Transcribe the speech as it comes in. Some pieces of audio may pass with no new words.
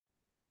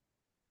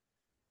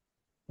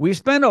We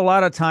spend a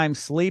lot of time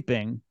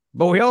sleeping,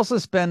 but we also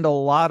spend a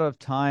lot of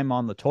time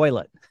on the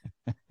toilet.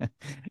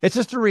 It's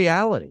just a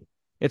reality.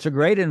 It's a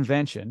great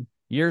invention.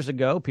 Years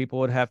ago, people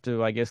would have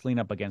to, I guess, lean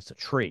up against a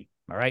tree.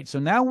 All right. So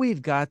now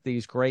we've got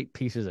these great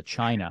pieces of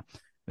china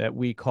that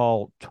we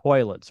call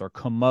toilets or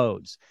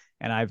commodes.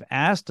 And I've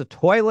asked a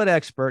toilet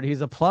expert, he's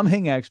a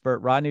plumbing expert,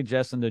 Rodney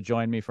Jessen, to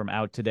join me from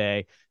Out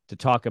Today to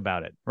talk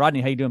about it.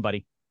 Rodney, how you doing,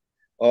 buddy?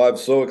 Oh, I'm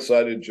so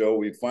excited, Joe.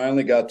 We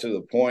finally got to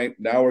the point.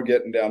 Now we're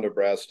getting down to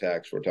brass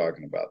tacks. We're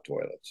talking about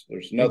toilets.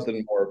 There's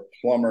nothing more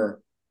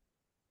plumber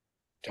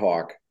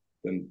talk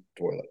than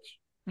toilets.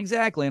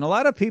 Exactly. And a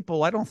lot of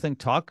people, I don't think,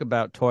 talk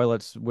about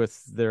toilets with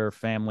their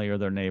family or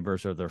their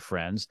neighbors or their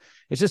friends.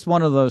 It's just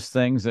one of those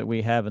things that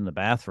we have in the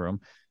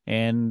bathroom.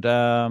 And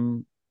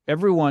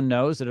everyone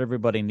knows that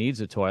everybody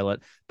needs a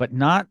toilet, but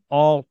not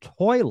all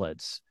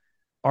toilets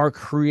are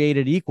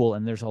created equal.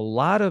 And there's a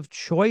lot of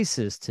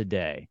choices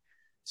today.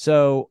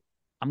 So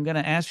I'm going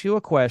to ask you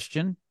a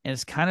question, and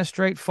it's kind of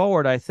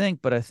straightforward, I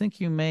think, but I think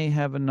you may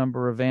have a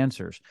number of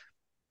answers.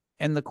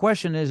 And the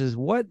question is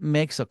what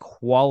makes a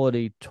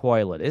quality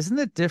toilet? Isn't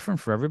it different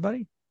for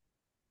everybody?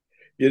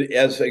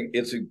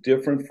 It's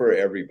different for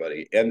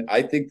everybody, and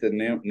I think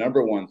the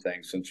number one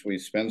thing, since we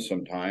spend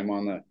some time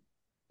on the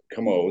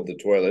commode, the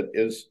toilet,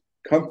 is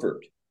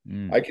comfort.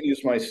 Mm. I can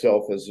use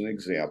myself as an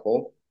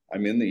example.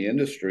 I'm in the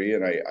industry,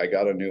 and I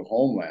got a new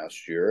home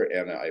last year,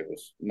 and I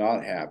was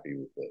not happy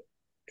with the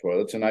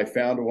toilets, and I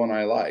found one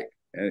I like.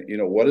 And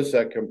what does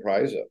that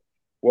comprise of?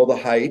 Well, the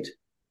height,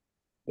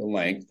 the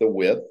length, the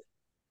width,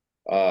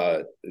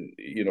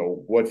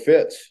 what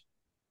fits.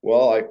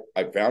 Well,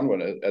 I found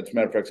one. As a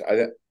matter of fact,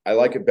 I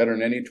like it better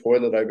than any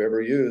toilet I've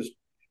ever used.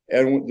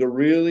 And the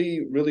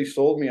really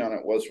sold me on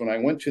it was when I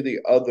went to the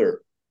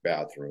other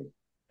bathroom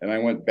and I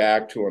went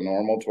back to a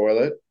normal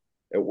toilet.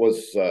 It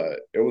was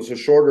a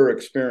shorter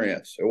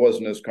experience. It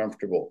wasn't as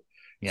comfortable.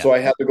 Yeah. So I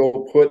had to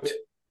go put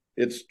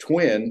its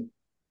twin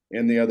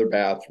in the other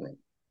bathroom.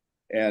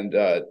 And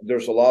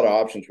there's a lot of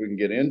options we can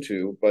get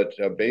into, but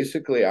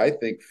basically, I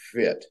think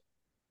fit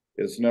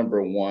is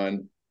number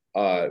one.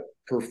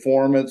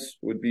 Performance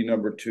would be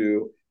number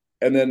two.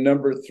 And then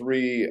number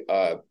three,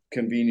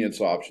 convenience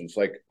options.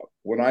 Like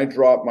when I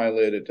drop my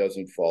lid, it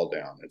doesn't fall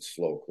down. It's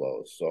slow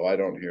close. So I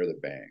don't hear the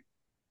bang.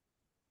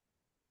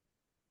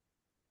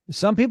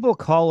 Some people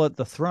call it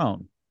the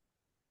throne.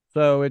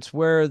 So it's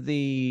where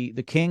the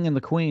king and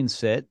the queen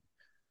sit,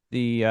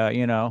 the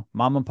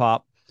mom and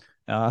pop.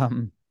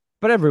 Um,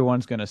 but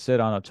everyone's going to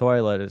sit on a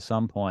toilet at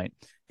some point.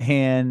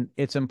 And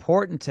it's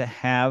important to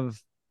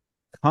have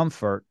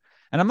comfort.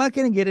 And I'm not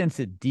going to get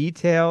into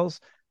details,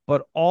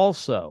 but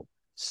also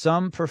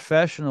some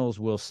professionals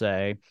will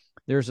say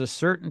there's a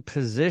certain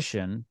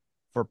position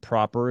for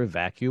proper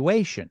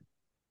evacuation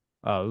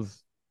of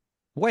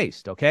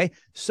waste. Okay.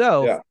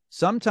 So Yeah,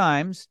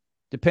 sometimes,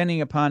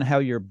 depending upon how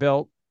you're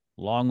built,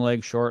 long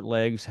legs, short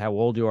legs, how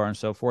old you are, and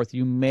so forth,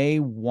 you may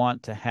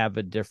want to have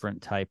a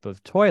different type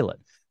of toilet.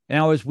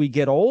 Now, as we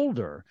get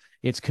older,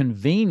 it's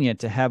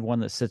convenient to have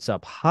one that sits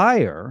up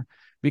higher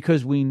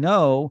because we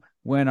know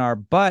when our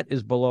butt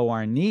is below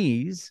our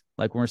knees,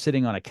 like when we're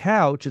sitting on a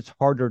couch, it's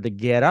harder to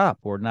get up.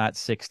 We're not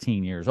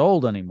 16 years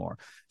old anymore.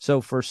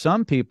 So for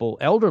some people,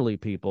 elderly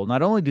people,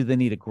 not only do they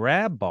need a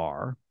grab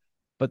bar,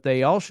 but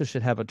they also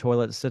should have a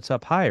toilet that sits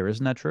up higher.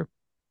 Isn't that true?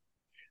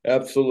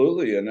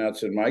 absolutely. And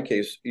that's in my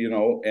case,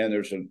 and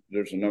there's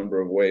a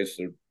number of ways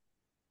that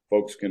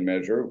folks can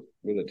measure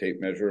with a tape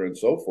measure and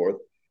so forth.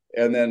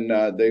 And then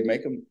they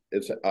make them.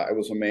 I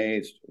was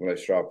amazed when I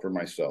shopped for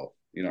myself.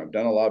 I've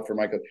done a lot for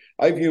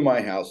I view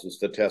my house as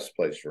the test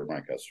place for my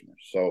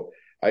customers. So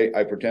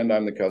I pretend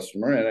I'm the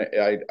customer,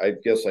 and I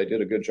guess I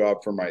did a good job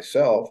for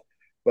myself.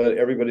 But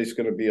everybody's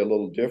going to be a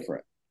little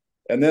different.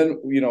 And then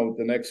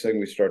the next thing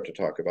we start to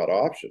talk about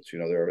options.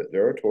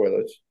 There are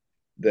toilets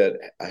that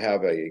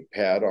have a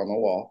pad on the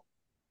wall.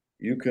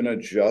 You can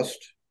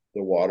adjust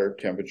the water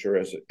temperature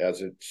as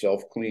it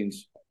self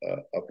cleans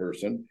a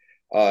person.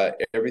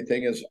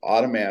 Everything is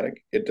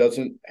automatic. It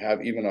doesn't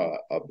have even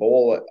a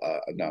bowl,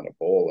 not a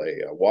bowl,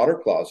 a water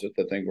closet,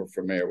 the thing we're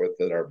familiar with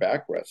that our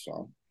back rests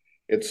on.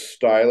 It's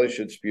stylish,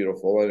 it's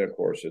beautiful, and of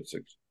course, it's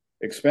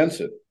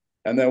expensive.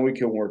 And then we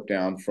can work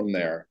down from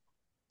there.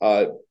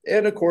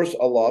 And of course,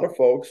 a lot of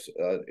folks,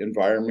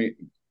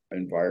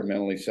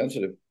 environmentally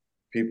sensitive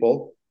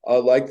people,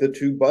 like the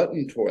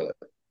two-button toilet,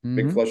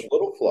 big Mm-hmm. flush,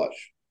 little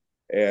flush.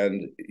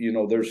 And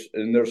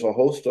there's a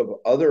host of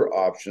other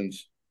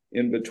options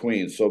in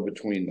between. So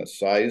between the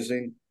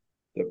sizing,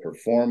 the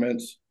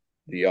performance,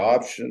 the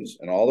options,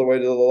 and all the way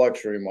to the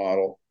luxury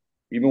model,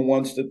 even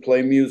ones that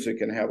play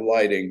music and have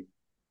lighting,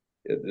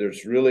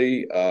 there's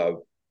really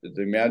the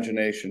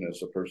imagination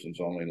is a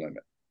person's only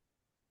limit.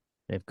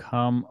 They've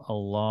come a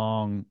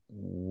long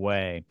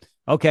way.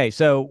 Okay,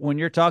 so when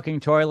you're talking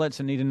toilets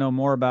and need to know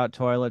more about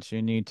toilets,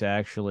 you need to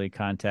actually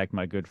contact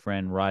my good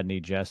friend Rodney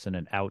Jessen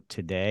at Out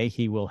Today.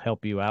 He will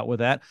help you out with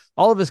that.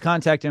 All of his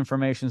contact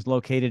information is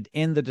located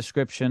in the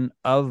description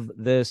of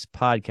this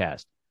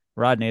podcast.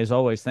 Rodney, as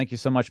always, thank you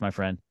so much, my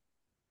friend.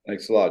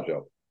 Thanks a lot,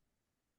 Joe.